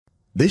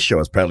This show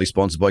is proudly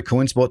sponsored by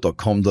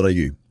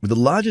coinspot.com.au, with the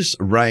largest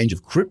range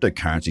of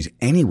cryptocurrencies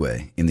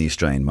anywhere in the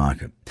Australian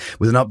market.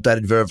 With an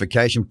updated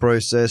verification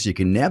process, you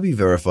can now be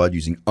verified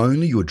using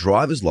only your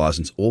driver's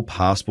license or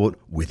passport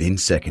within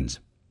seconds.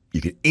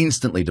 You can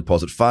instantly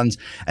deposit funds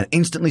and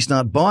instantly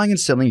start buying and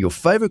selling your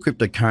favorite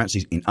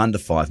cryptocurrencies in under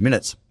 5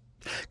 minutes.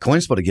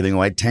 CoinSpot are giving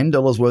away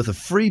 $10 worth of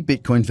free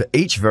Bitcoin for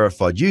each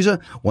verified user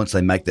once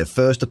they make their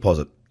first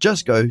deposit.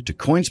 Just go to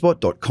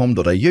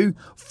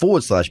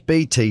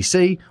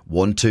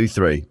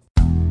coinspot.com.au/BTC123.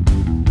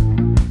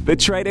 The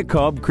Trader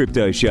Cobb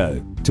Crypto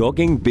Show,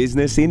 talking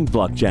business in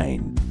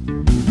blockchain.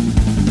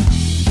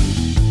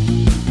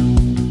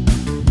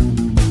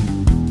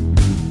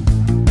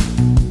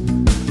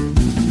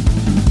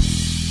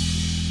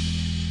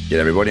 G'day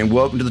everybody and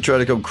welcome to the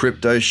Trader Cobb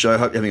Crypto Show.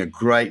 Hope you're having a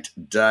great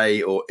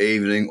day or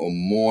evening or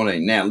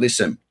morning. Now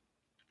listen,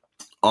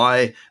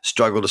 I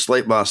struggled to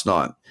sleep last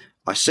night.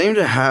 I seem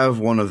to have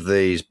one of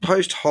these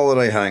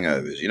post-holiday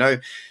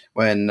hangovers,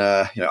 when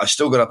I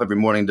still got up every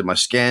morning, did my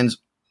scans,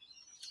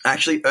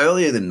 actually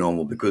earlier than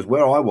normal, because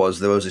where I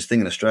was, there was this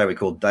thing in Australia we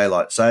called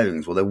daylight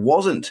savings. Well, there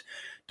wasn't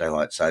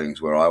daylight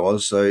savings where I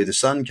was, so the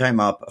sun came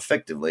up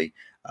effectively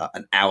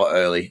an hour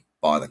early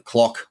by the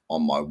clock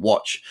on my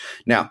watch.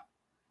 Now,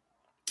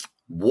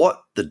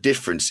 what the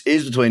difference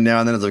is between now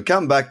and then is I've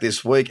come back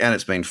this week and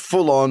it's been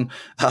full on,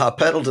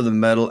 pedal to the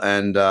metal,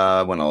 and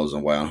when I was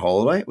away on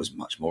holiday, it was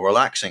much more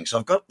relaxing. So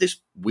I've got this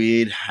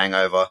weird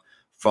hangover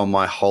from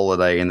my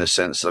holiday in the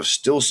sense that I'm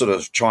still sort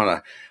of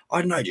trying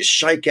to, just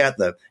shake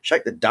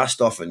the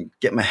dust off and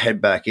get my head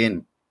back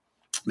in.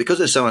 Because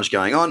there's so much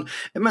going on,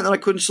 it meant that I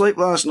couldn't sleep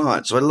last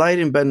night. So I laid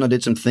in bed and I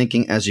did some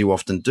thinking, as you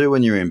often do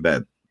when you're in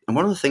bed. And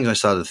one of the things I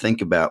started to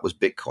think about was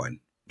Bitcoin.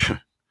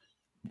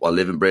 I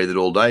live and breathe it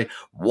all day.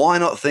 Why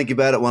not think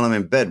about it when I'm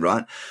in bed,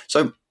 right?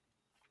 So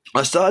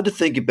I started to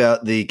think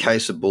about the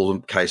case for bulls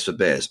and case for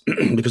bears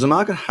because the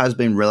market has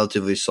been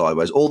relatively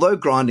sideways. Although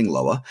grinding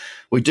lower,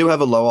 we do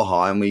have a lower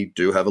high and we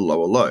do have a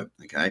lower low,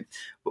 okay?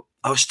 But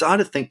I was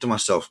starting to think to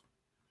myself,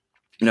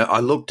 I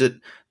looked at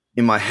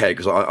in my head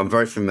because I'm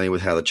very familiar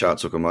with how the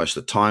charts look on most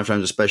of the time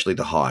frames, especially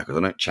the high because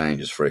I don't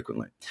change as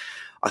frequently.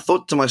 I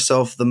thought to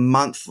myself, the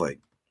monthly,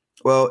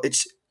 well,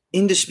 it's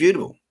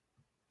indisputable.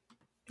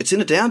 It's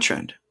in a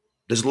downtrend.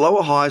 There's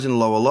lower highs and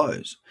lower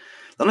lows.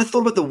 Then I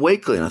thought about the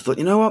weekly and I thought,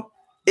 you know what?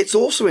 It's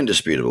also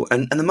indisputable.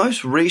 And the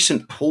most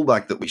recent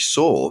pullback that we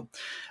saw,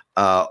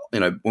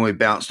 when we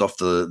bounced off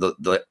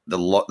the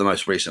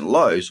most recent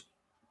lows,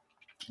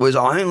 was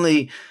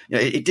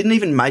it didn't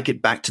even make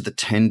it back to the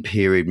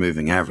 10-period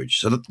moving average.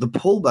 So the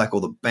pullback or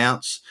the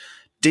bounce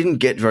didn't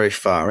get very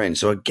far in.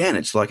 So again,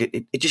 it's like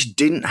it just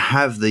didn't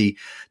have the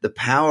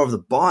power of the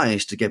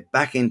buys to get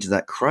back into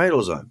that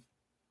cradle zone.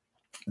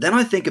 Then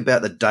I think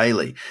about the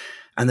daily.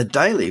 And the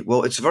daily,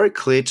 well, it's very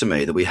clear to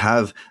me that we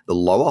have the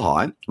lower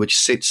high, which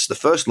sits, the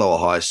first lower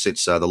high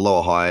sits, the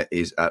lower high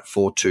is at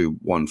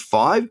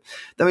 4215.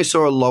 Then we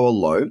saw a lower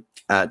low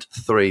at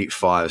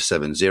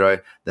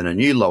 3570. Then a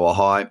new lower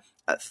high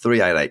at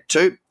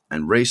 3882.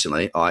 And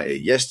recently, i.e.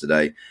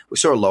 yesterday, we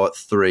saw a low at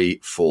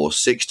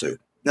 3462.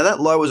 Now,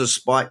 that low was a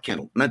spike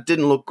candle, and that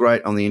didn't look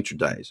great on the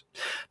intradays.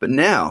 But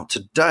now,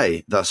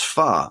 today, thus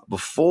far,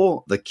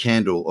 before the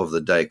candle of the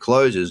day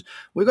closes,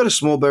 we've got a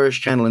small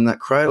bearish candle in that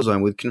cradle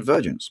zone with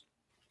convergence.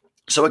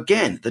 So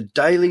again, the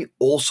daily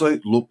also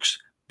looks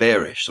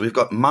bearish. So we've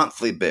got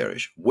monthly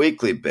bearish,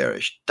 weekly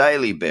bearish,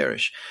 daily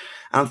bearish.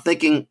 And I'm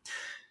thinking,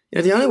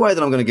 the only way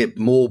that I'm going to get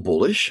more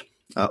bullish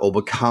or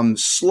become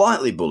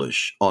slightly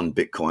bullish on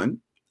Bitcoin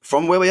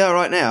from where we are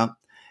right now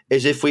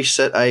is if we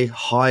set a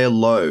higher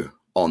low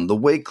on the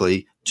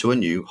weekly to a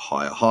new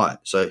higher high.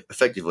 So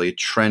effectively a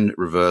trend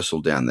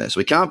reversal down there. So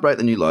we can't break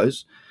the new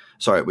lows.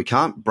 We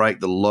can't break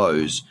the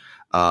lows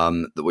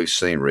that we've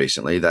seen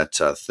recently, that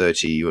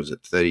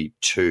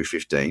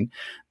 32.15.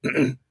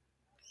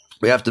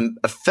 We have to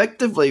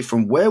effectively,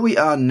 from where we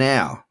are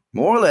now,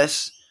 more or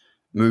less,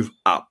 move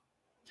up.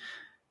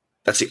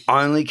 That's the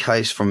only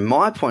case from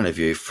my point of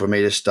view for me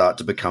to start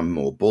to become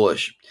more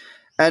bullish.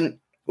 And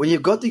when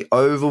you've got the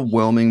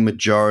overwhelming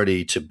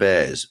majority to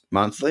bears,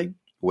 monthly,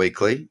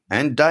 weekly,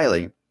 and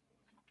daily,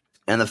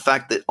 and the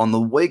fact that on the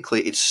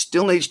weekly it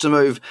still needs to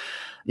move,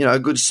 a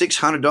good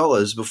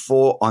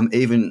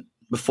 $600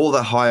 before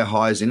the higher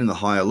highs in and the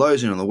higher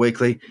lows in on the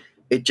weekly,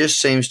 it just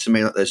seems to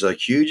me that there's a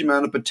huge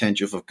amount of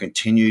potential for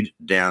continued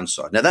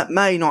downside. Now, that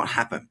may not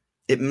happen.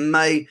 It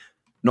may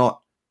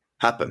not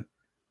happen,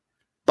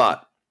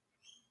 but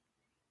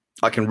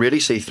I can really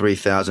see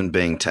 3,000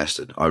 being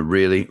tested. I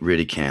really,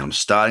 really can. I'm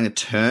starting to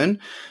turn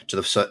to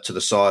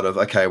the side of,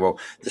 okay, well,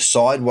 the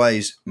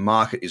sideways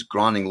market is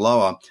grinding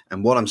lower,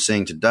 and what I'm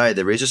seeing today,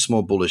 there is a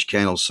small bullish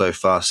candle so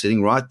far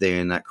sitting right there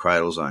in that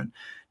cradle zone.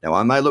 Now,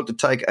 I may look to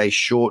take a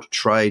short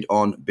trade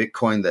on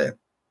Bitcoin there.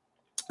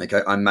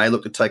 Okay, I may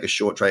look to take a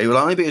short trade. It will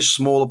only be a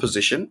smaller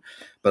position,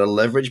 but a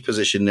leveraged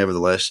position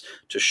nevertheless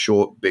to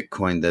short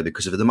Bitcoin there,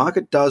 because if the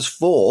market does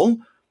fall,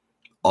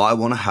 I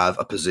want to have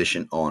a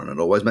position on. It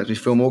always makes me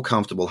feel more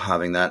comfortable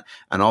having that.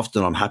 And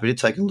often I'm happy to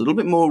take a little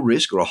bit more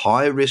risk or a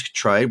higher risk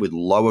trade with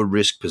lower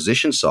risk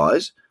position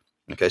size,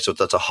 Okay, so if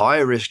that's a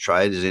higher risk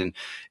trade, as in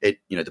it,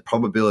 the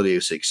probability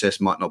of success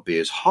might not be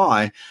as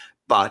high,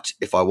 but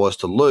if I was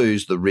to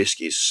lose, the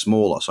risk is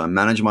smaller. So I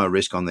manage my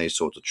risk on these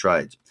sorts of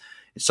trades.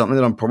 It's something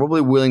that I'm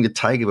probably willing to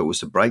take if it was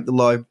to break the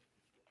low,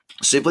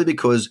 simply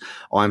because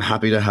I'm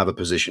happy to have a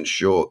position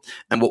short.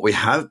 And what we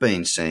have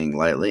been seeing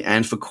lately,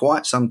 and for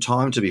quite some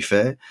time, to be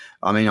fair,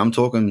 I mean, I'm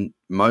talking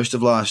most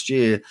of last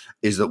year,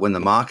 is that when the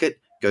market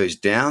goes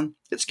down,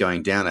 it's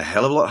going down a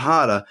hell of a lot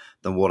harder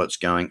than what it's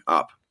going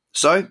up.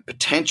 So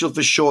potential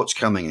for shorts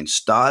coming in,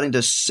 starting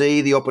to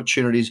see the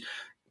opportunities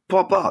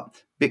pop up.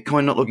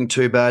 Bitcoin not looking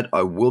too bad.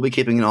 I will be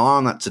keeping an eye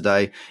on that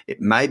today. It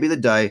may be the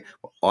day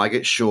I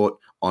get short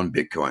on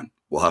Bitcoin.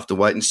 We'll have to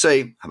wait and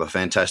see. Have a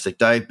fantastic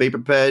day. Be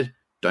prepared.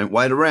 Don't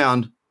wait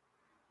around.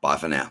 Bye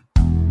for now.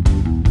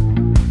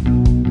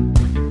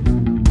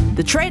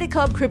 The Trader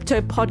Cobb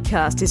Crypto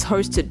Podcast is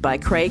hosted by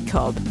Craig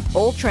Cobb.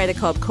 All Trader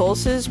Cobb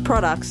courses,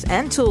 products,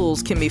 and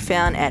tools can be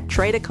found at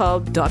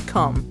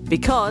tradercobb.com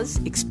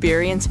because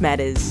experience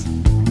matters.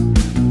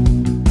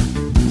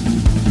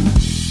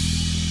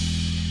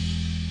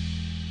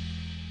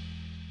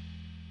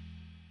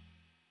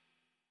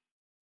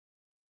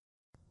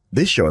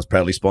 This show is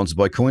proudly sponsored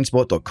by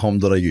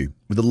coinspot.com.au,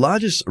 with the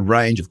largest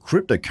range of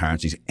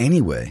cryptocurrencies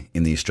anywhere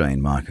in the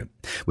Australian market.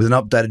 With an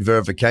updated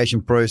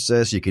verification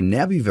process, you can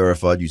now be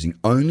verified using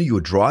only your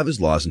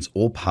driver's license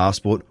or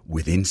passport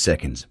within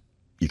seconds.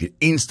 You can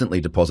instantly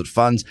deposit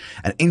funds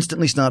and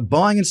instantly start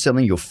buying and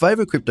selling your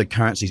favorite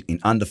cryptocurrencies in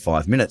under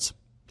 5 minutes.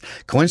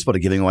 CoinSpot are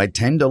giving away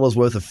 $10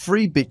 worth of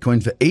free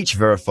Bitcoin for each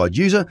verified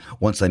user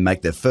once they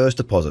make their first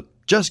deposit.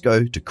 Just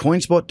go to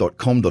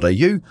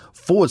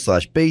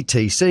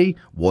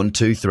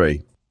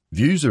coinspot.com.au/BTC123.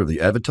 Views are of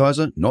the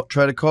advertiser, not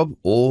Trader Cobb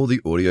or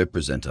the audio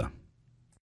presenter.